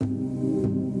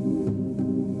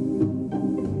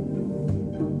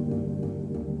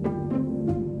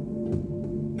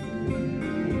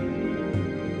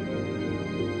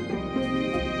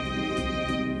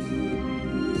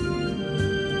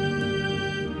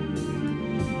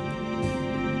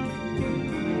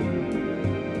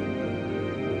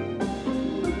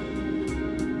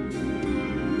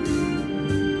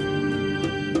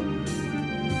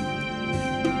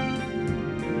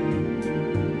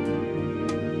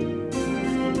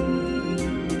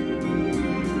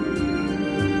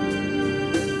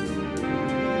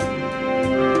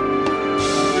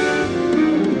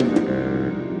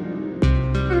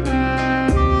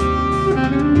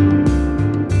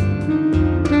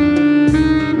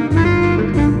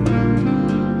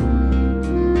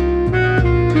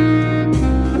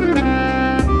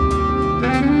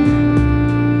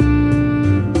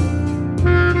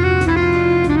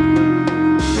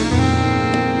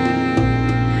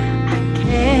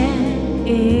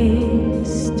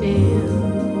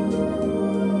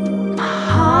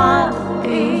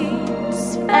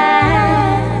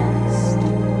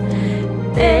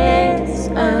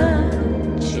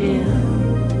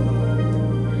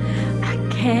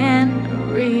can't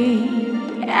react.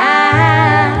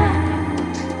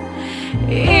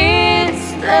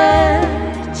 It's the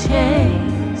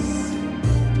chase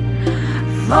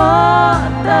for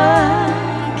the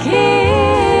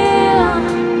kill.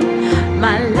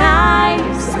 My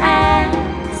life's at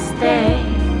stake.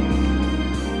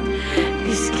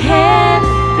 This can't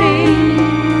be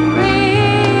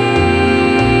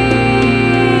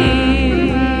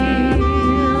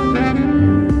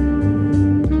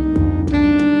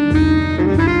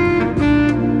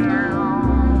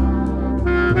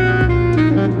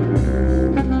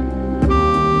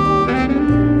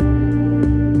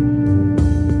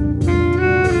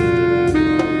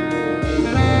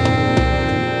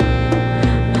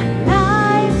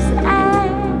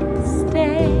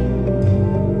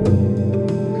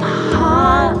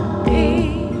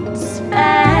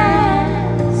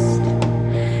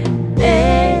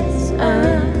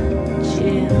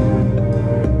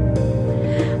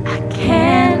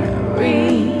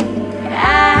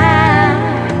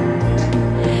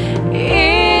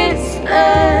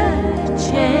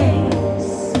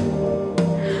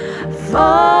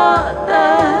for the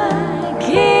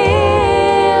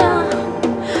kill.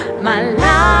 My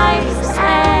life's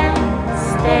at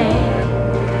stake.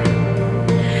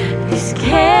 This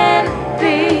can't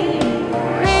be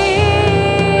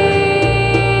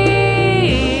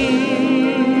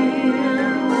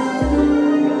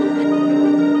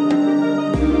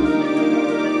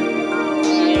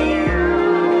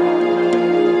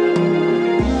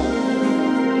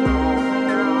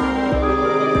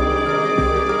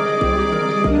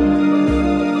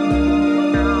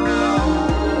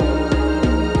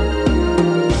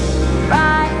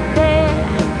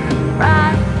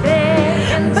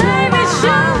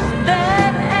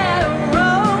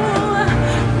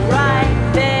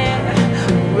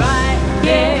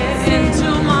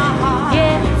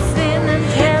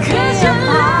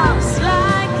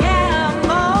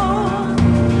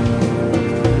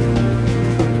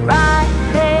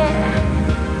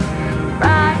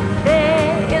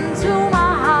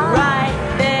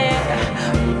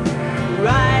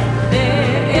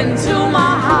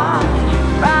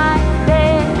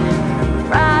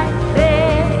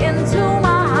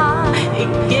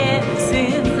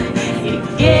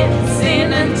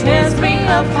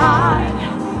apart.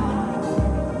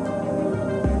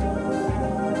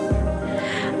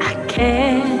 I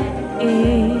can't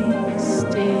eat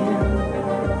still.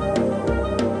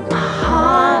 My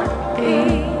heart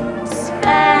beats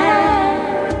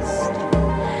fast.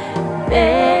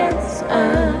 There's a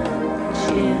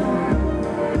chill.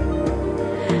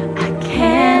 I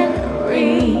can't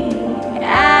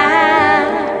react.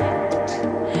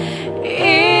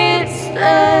 It's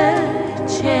the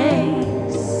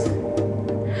chase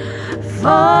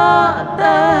for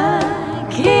the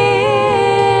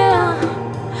kill.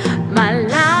 My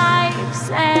life's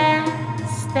at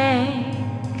stake.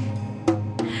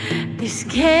 This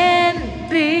can't